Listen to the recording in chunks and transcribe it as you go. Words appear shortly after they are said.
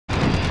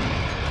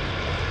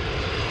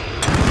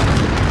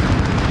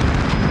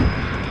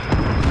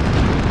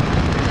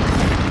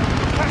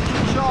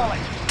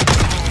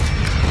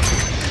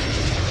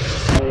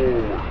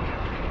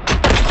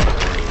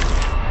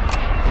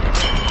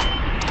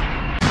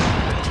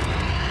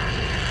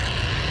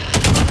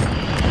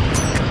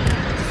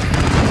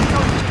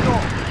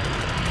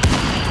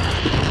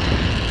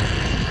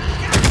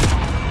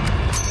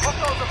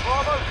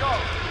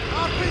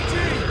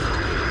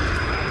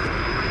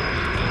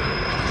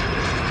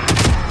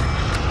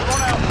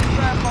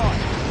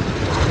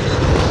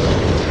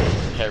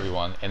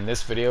In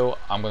this video,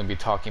 I'm going to be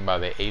talking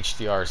about the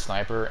HDR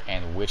Sniper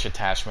and which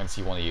attachments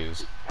you want to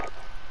use.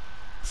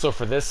 So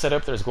for this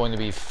setup, there's going to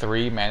be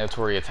 3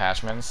 mandatory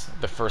attachments,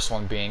 the first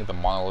one being the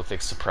monolithic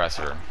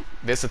suppressor.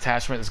 This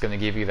attachment is going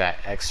to give you that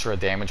extra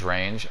damage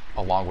range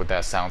along with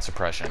that sound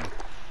suppression.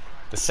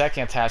 The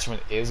second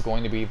attachment is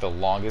going to be the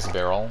longest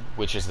barrel,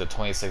 which is the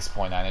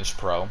 26.9-inch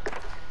Pro.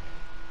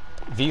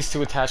 These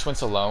 2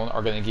 attachments alone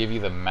are going to give you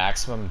the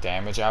maximum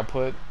damage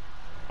output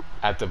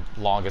at the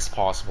longest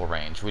possible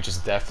range, which is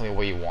definitely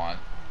what you want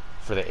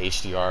for the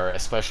HDR,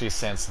 especially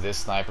since this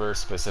sniper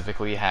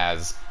specifically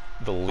has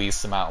the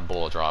least amount of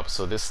bullet drop.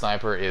 So this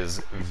sniper is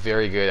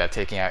very good at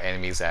taking out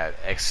enemies at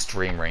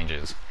extreme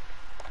ranges.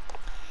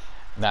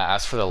 Now,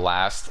 as for the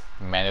last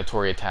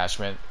mandatory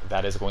attachment,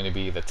 that is going to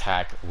be the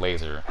TAC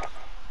laser.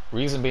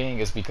 Reason being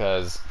is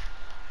because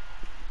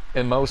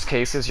in most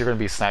cases you're going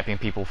to be sniping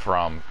people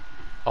from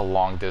a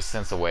long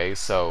distance away,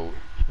 so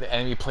the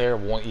enemy player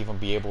won't even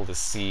be able to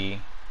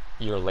see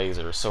your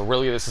laser. So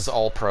really this is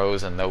all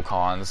pros and no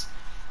cons.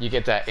 You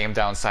get that aim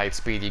down sight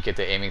speed, you get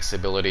the aiming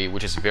stability,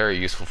 which is very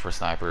useful for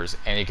snipers,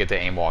 and you get the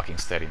aim walking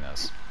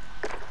steadiness.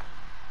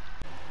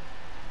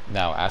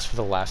 Now, as for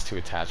the last 2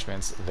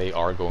 attachments, they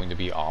are going to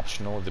be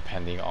optional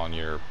depending on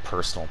your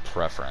personal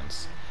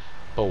preference.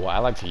 But what I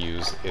like to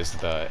use is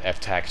the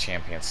FTAC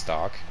Champion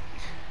stock,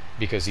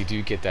 because you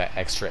do get that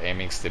extra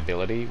aiming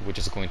stability, which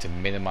is going to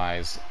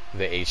minimize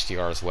the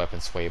HDR's weapon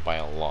sway by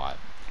a lot.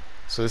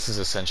 So this is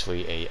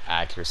essentially a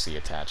accuracy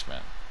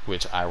attachment,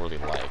 which I really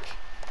like.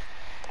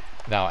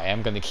 Now I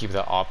am going to keep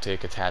the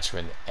optic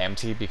attachment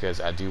empty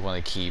because I do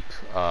want to keep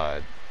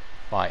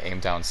my aim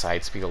down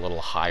sight speed a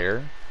little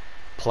higher.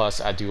 Plus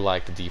I do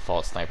like the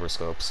default sniper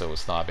scope, so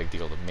it's not a big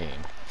deal to me.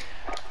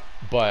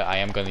 But I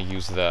am going to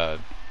use the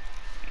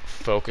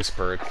focus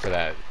perk for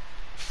that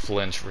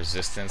flinch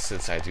resistance,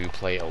 since I do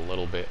play a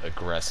little bit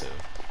aggressive.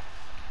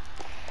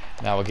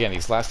 Now again,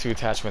 these last 2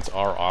 attachments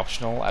are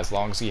optional. As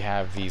long as you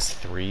have these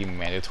 3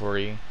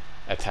 mandatory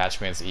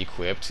attachments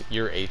equipped,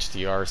 your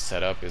HDR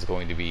setup is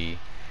going to be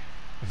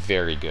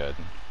very good.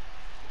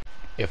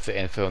 If the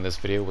info in this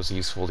video was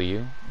useful to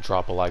you,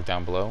 drop a like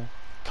down below,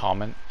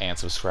 comment, and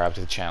subscribe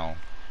to the channel.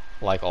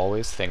 Like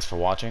always, thanks for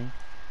watching,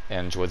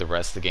 and enjoy the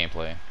rest of the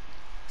gameplay.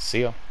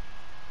 See ya!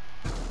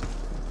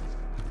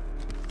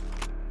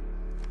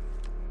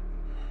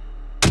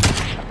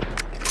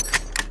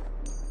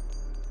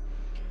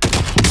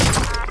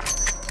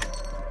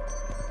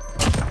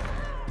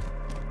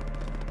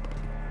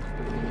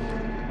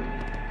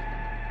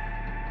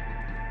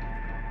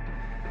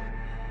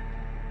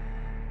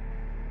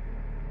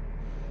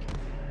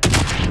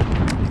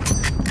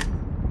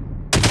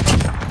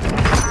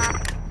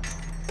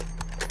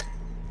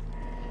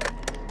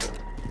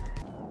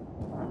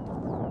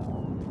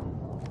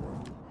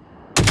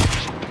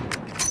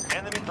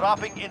 Enemy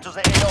dropping into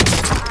the AO.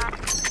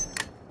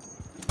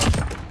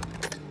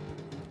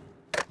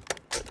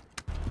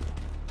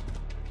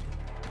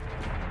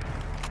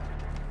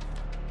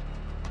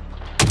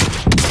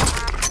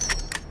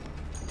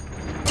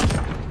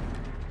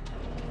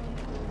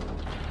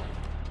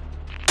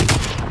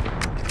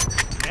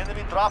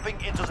 Enemy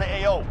dropping into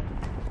the AO.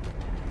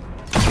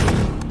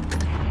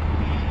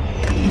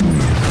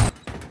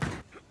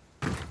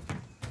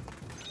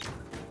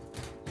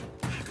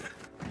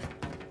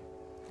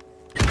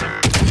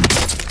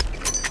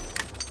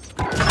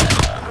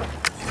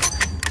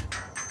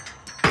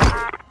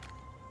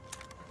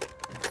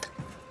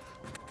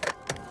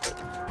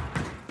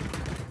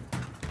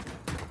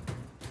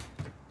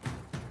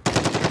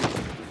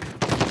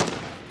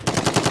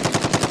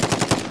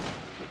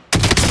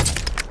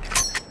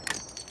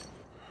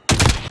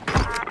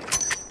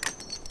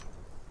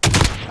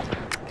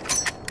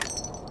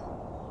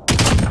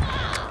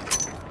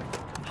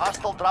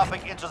 Hostile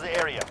dropping into the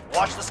area.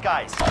 Watch the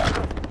skies.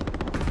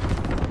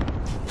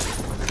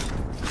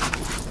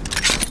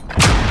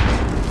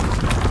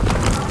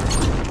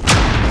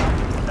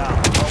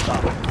 Down, well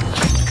done.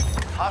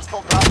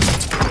 Hostile dropping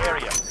into the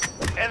area.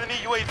 Enemy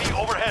UAV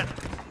overhead.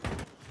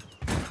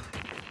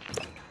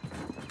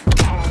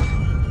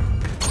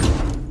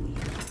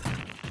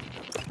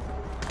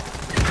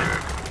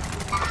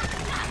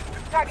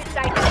 Target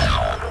sight.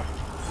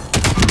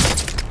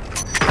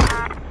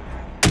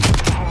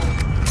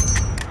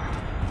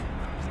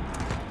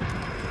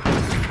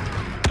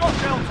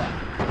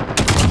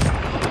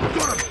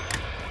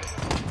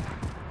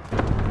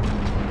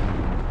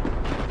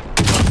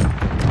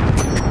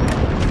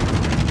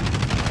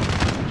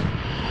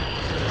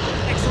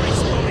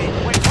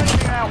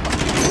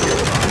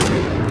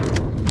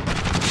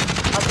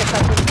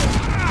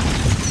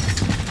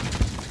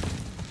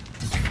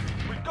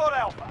 We've got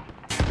Alpha.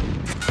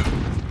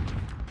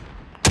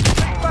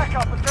 Take back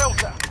up at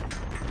Delta.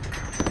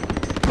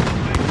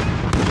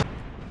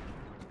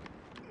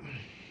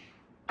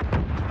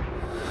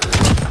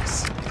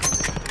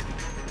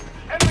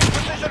 Enemy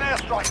precision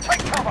airstrike.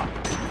 Take cover.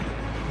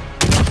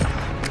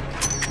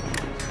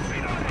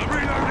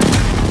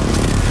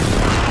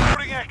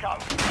 Reloading Echo.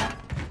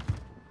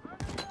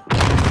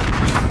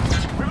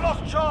 We've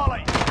lost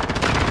Charlie.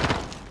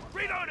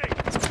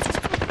 Reloading.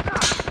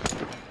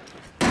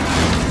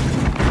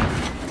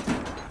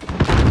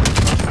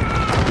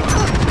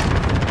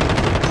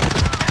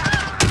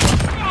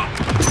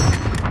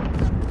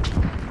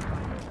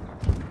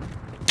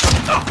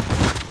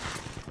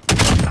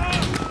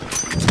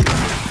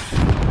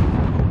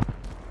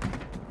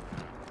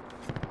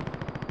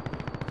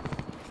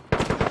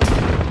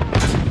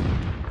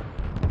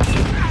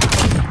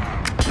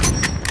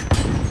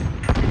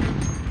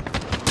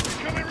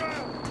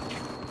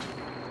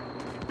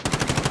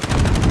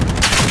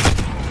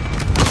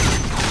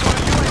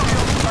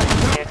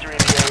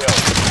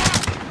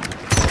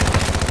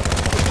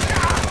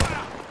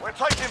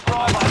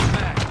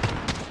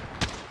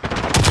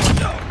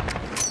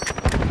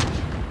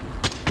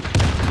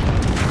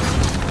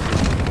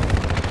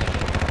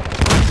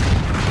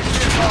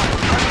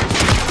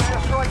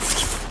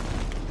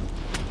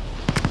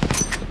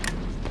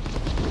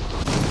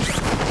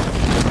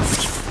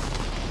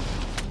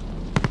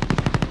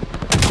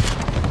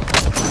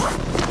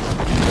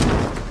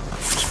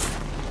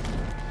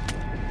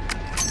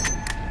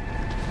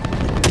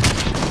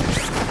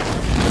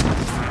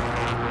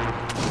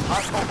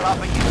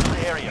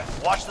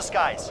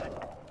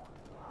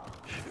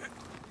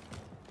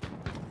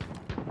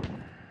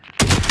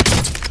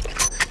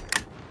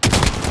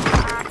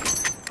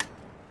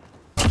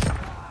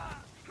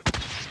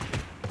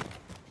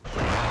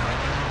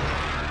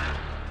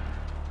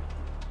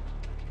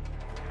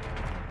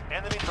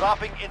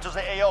 dropping into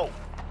the AO.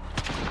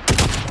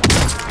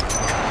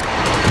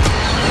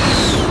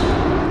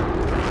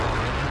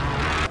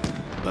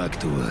 Back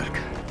to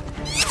work.